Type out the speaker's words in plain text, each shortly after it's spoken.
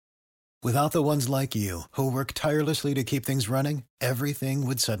Without the ones like you, who work tirelessly to keep things running, everything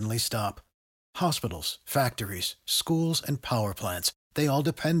would suddenly stop. Hospitals, factories, schools, and power plants, they all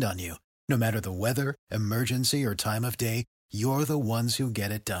depend on you. No matter the weather, emergency, or time of day, you're the ones who get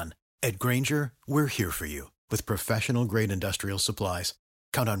it done. At Grainger, we're here for you with professional-grade industrial supplies.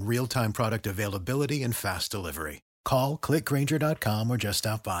 Count on real-time product availability and fast delivery. Call, clickgrainger.com, or just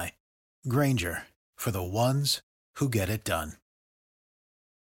stop by. Grainger, for the ones who get it done.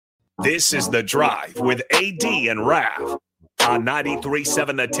 This is The Drive with AD and Rav on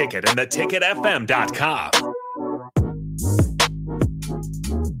 93.7 The Ticket and theticketfm.com.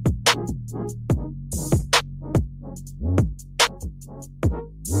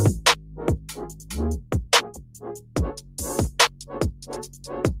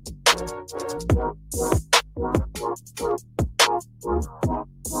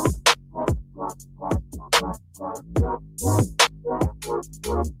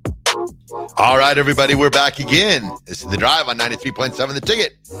 All right, everybody, we're back again. This is The Drive on 93.7 The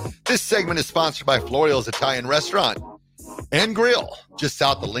Ticket. This segment is sponsored by Florial's Italian Restaurant and Grill, just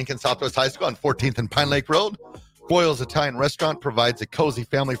south of Lincoln Southwest High School on 14th and Pine Lake Road. Florial's Italian Restaurant provides a cozy,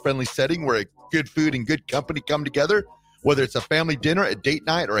 family-friendly setting where good food and good company come together. Whether it's a family dinner, a date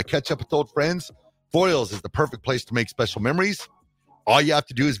night, or a catch-up with old friends, Florial's is the perfect place to make special memories. All you have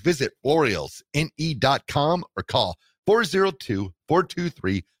to do is visit FlorialsNE.com or call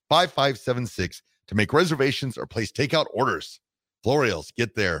 402-423-5576 to make reservations or place takeout orders. Florial's,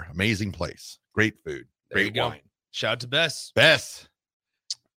 get there. Amazing place. Great food. Great wine. Shout out to Bess. Bess.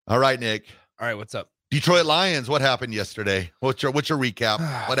 All right, Nick. All right, what's up? Detroit Lions, what happened yesterday? What's your recap?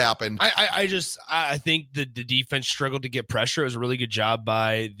 What happened? I think the defense struggled to get pressure. It was a really good job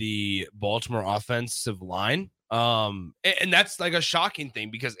by the Baltimore offensive line. And that's like a shocking thing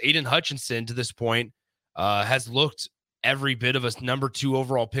because Aiden Hutchinson to this point has looked every bit of a number 2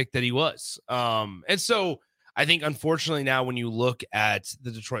 overall pick that he was. And so I think unfortunately now when you look at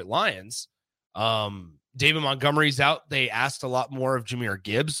the Detroit Lions, David Montgomery's out. They asked a lot more of Jahmyr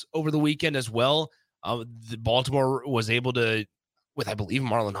Gibbs over the weekend as well. The Baltimore was able to, with I believe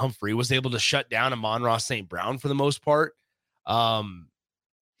Marlon Humphrey, was able to shut down Amon-Ra St. Brown for the most part. Sam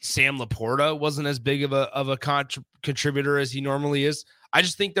Laporta wasn't as big of a contributor as he normally is. I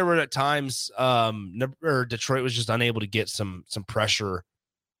just think there were at times Detroit was just unable to get some pressure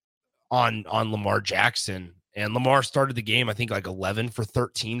on Lamar Jackson, and Lamar started the game I think like 11 for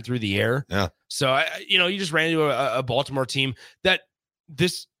 13 through the air. Yeah. So you just ran into a Baltimore team that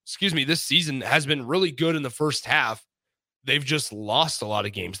this season has been really good in the first half. They've just lost a lot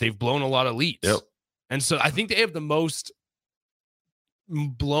of games. They've blown a lot of leads. Yep. And so I think they have the most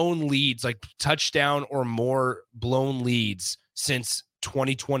blown leads, like touchdown or more blown leads since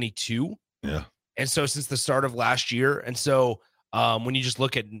 2022. Yeah. And so since the start of last year. And so when you just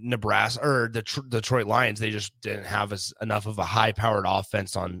look at Nebraska or the Detroit Lions, they just didn't have enough of a high powered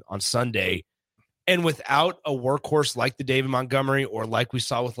offense on Sunday. And without a workhorse like the David Montgomery or like we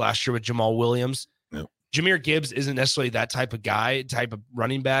saw with last year with Jamal Williams, no. Jahmyr Gibbs isn't necessarily that type of guy, type of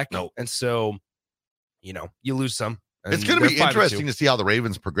running back. No. And so, you lose some. It's going to be interesting to see how the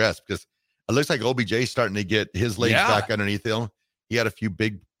Ravens progress because it looks like OBJ starting to get his legs back underneath him. He had a few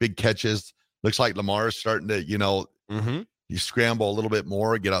big catches. Looks like Lamar is starting to, you scramble a little bit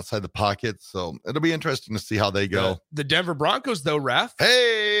more, get outside the pocket. So it'll be interesting to see how they go. The Denver Broncos, though, Raf.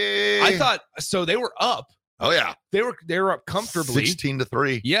 Hey, I thought so. They were up. Oh yeah, they were up comfortably,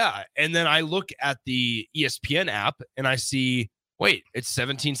 16-3. Yeah, and then I look at the ESPN app and I see, wait, it's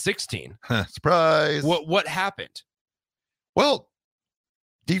 17-16. Surprise! What happened? Well,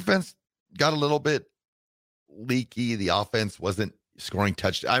 defense got a little bit leaky. The offense wasn't scoring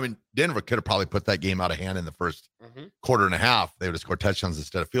touchdowns. I mean, Denver could have probably put that game out of hand in the first quarter and a half. They would have scored touchdowns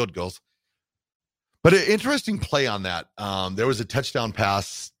instead of field goals. But an interesting play on that. There was a touchdown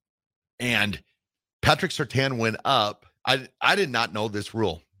pass, and Patrick Surtain went up. I did not know this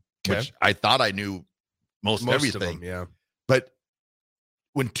rule, which I thought I knew most everything. Of them, yeah. But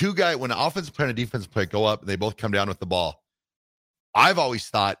when an offensive player and a defensive player go up and they both come down with the ball, I've always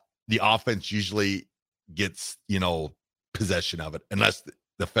thought the offense usually gets, possession of it, unless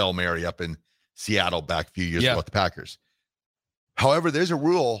the Fel Mary up in Seattle back a few years ago with the Packers. However, there's a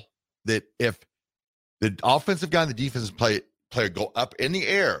rule that if the offensive guy and the defensive player go up in the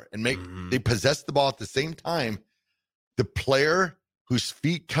air and they possess the ball at the same time, the player whose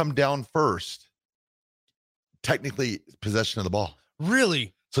feet come down first, technically possession of the ball.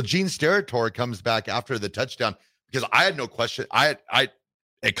 Really? So Gene Steratore comes back after the touchdown because I had no question. I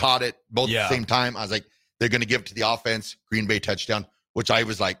caught it both at the same time. I was like, they're going to give it to the offense, Green Bay touchdown, which I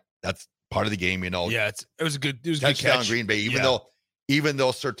was like, that's part of the game, Yeah, it was a good touchdown, catch. Green Bay. even though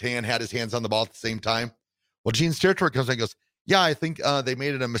Surtain had his hands on the ball at the same time. Well, Gene Steratore comes in and goes, yeah, I think they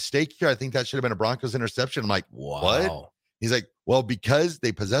made it a mistake here. I think that should have been a Broncos interception. I'm like, Wow. what? He's like, well, because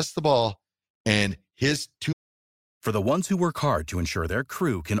they possessed the ball and his two. For the ones who work hard to ensure their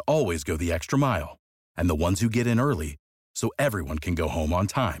crew can always go the extra mile, and the ones who get in early so everyone can go home on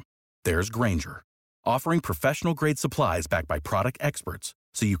time, there's Grainger, offering professional-grade supplies backed by product experts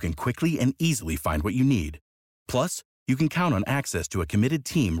so you can quickly and easily find what you need. Plus, you can count on access to a committed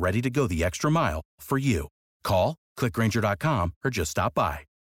team ready to go the extra mile for you. Call, click Grainger.com, or just stop by.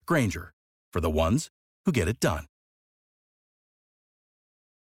 Grainger, for the ones who get it done.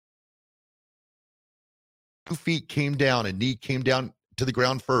 2 feet came down and knee came down to the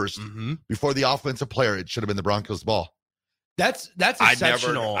ground first before the offensive player. It should have been the Broncos' ball. That's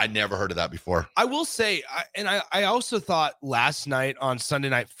exceptional. I never heard of that before. I will say, I also thought last night on Sunday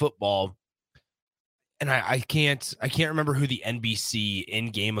Night Football, and I can't remember who the NBC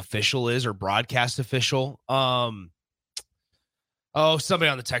in-game official is or broadcast official. Somebody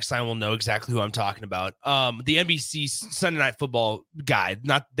on the text line will know exactly who I'm talking about. The NBC Sunday Night Football guy,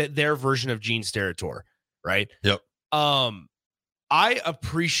 not their version of Gene Steratore, right? Yep. I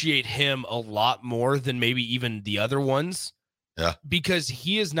appreciate him a lot more than maybe even the other ones. Yeah. Because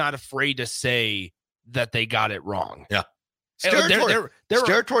he is not afraid to say that they got it wrong. Yeah.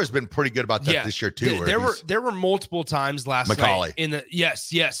 Steratore has been pretty good about that this year too. There were multiple times last night in the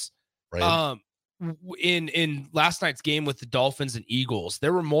yes. Right. In last night's game with the Dolphins and Eagles,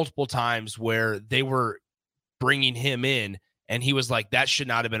 there were multiple times where they were bringing him in and he was like, that should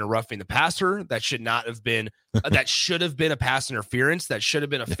not have been a roughing the passer. That should not have been, that should have been a pass interference. That should have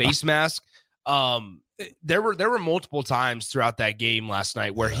been a face mask. There were multiple times throughout that game last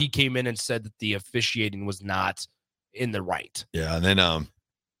night where he came in and said that the officiating was not in the right. Yeah. And then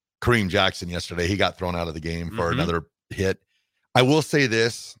Kareem Jackson yesterday, he got thrown out of the game for another hit. I will say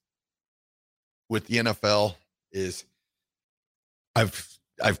this with the NFL is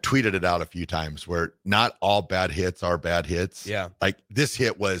I've tweeted it out a few times where not all bad hits are bad hits. Yeah. Like this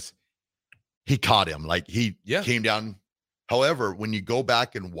hit was, he caught him. Like he came down. However, when you go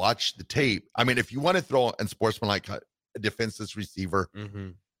back and watch the tape, I mean, if you want to throw in sportsmanlike a defenseless receiver,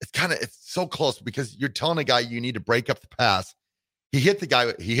 it's so close because you're telling a guy you need to break up the pass. He hit the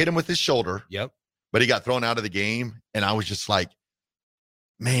guy, he hit him with his shoulder. Yep. But he got thrown out of the game. And I was just like,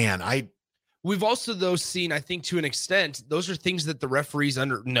 man, we've also though seen, I think to an extent, those are things that the referees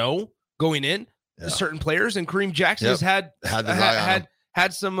know going in certain players, and Kareem Jackson has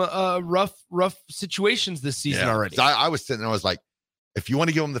had some rough situations this season already. So I was sitting there, I was like, if you want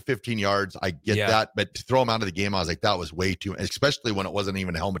to give him the 15 yards, I get that. But to throw him out of the game, I was like, that was way too, especially when it wasn't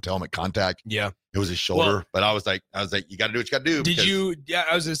even helmet to helmet contact. Yeah. It was his shoulder. Well, but I was like, you got to do what you got to do.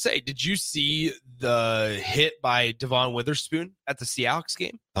 I was going to say, did you see the hit by Devon Witherspoon at the Seahawks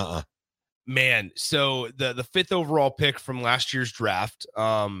game? Man, so the 5th overall pick from last year's draft,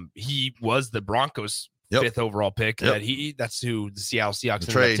 he was the Broncos' 5th overall pick. That's who the Seattle Seahawks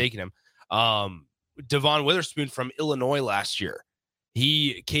ended up taking him. Devon Witherspoon from Illinois last year.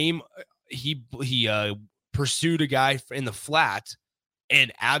 He pursued a guy in the flat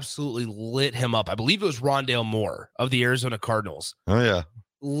and absolutely lit him up. I believe it was Rondale Moore of the Arizona Cardinals. Oh yeah.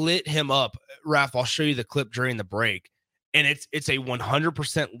 Lit him up. Raph, I'll show you the clip during the break. And it's a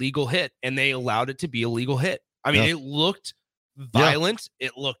 100% legal hit, and they allowed it to be a legal hit. I mean, it looked violent,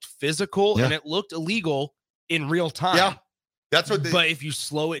 it looked physical, and it looked illegal in real time. Yeah, that's what. But if you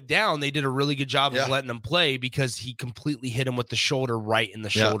slow it down, they did a really good job of letting him play because he completely hit him with the shoulder right in the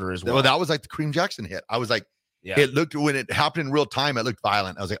shoulder as well. Well, that was like the Kareem Jackson hit. I was like, it looked, when it happened in real time, it looked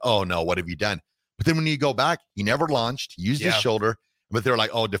violent. I was like, oh no, what have you done? But then when you go back, he never launched. He used his shoulder. But they're like,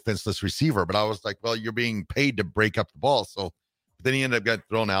 oh, defenseless receiver. But I was like, well, you're being paid to break up the ball. So then he ended up getting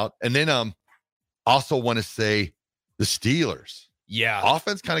thrown out. And then also want to say the Steelers. Yeah.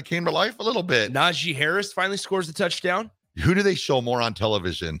 Offense kind of came to life a little bit. Najee Harris finally scores the touchdown. Who do they show more on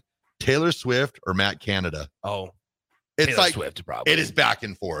television? Taylor Swift or Matt Canada? Oh, it's Taylor like Swift, probably. It is back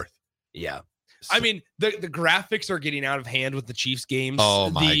and forth. Yeah. I mean, the graphics are getting out of hand with the Chiefs games.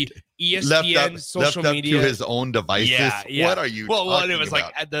 Oh my! The ESPN social media to his own devices. Yeah. What are you? Well, it was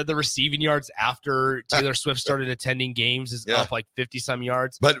about? Like the receiving yards after Taylor Swift started attending games is up like 50 some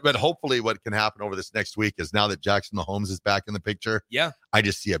yards. But hopefully, what can happen over this next week is now that Jackson Mahomes is back in the picture. Yeah, I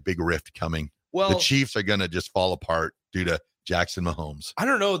just see a big rift coming. Well, the Chiefs are going to just fall apart due to Jackson Mahomes. I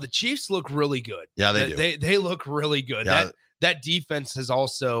don't know. The Chiefs look really good. Yeah, they do. They look really good. Yeah. That defense has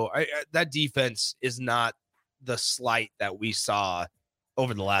also that defense is not the slight that we saw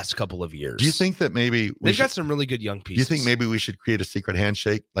over the last couple of years. Do you think that maybe they've got some really good young pieces? Do you think maybe we should create a secret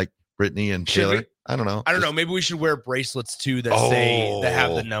handshake like Brittany and Taylor? I don't know. I don't know. Maybe we should wear bracelets too that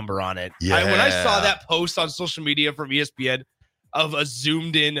have the number on it. Yeah. When I saw that post on social media from ESPN of a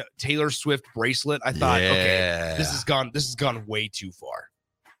zoomed in Taylor Swift bracelet, I thought, okay, this has gone way too far.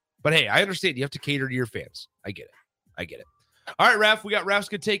 But hey, I understand. You have to cater to your fans. I get it. All right, Raph, we got Raph's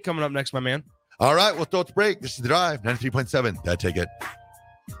Good Take coming up next, my man. All right, we'll throw it to break. This is The Drive, 93.7. That Ticket.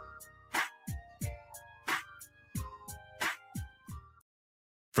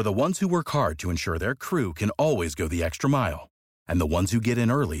 For the ones who work hard to ensure their crew can always go the extra mile, and the ones who get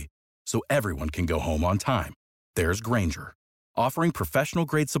in early so everyone can go home on time, there's Grainger, offering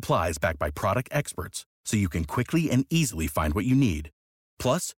professional-grade supplies backed by product experts so you can quickly and easily find what you need.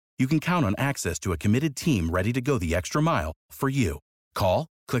 Plus, you can count on access to a committed team ready to go the extra mile for you. Call,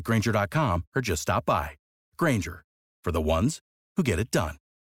 click Grainger.com, or just stop by. Grainger, for the ones who get it done.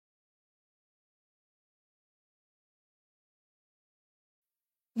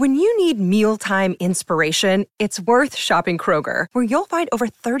 When you need mealtime inspiration, it's worth shopping Kroger, where you'll find over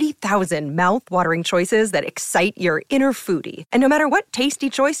 30,000 mouth-watering choices that excite your inner foodie. And no matter what tasty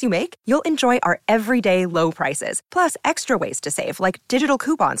choice you make, you'll enjoy our everyday low prices, plus extra ways to save, like digital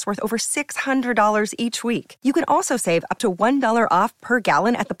coupons worth over $600 each week. You can also save up to $1 off per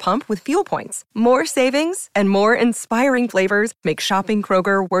gallon at the pump with fuel points. More savings and more inspiring flavors make shopping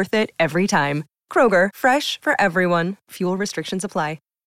Kroger worth it every time. Kroger, fresh for everyone. Fuel restrictions apply.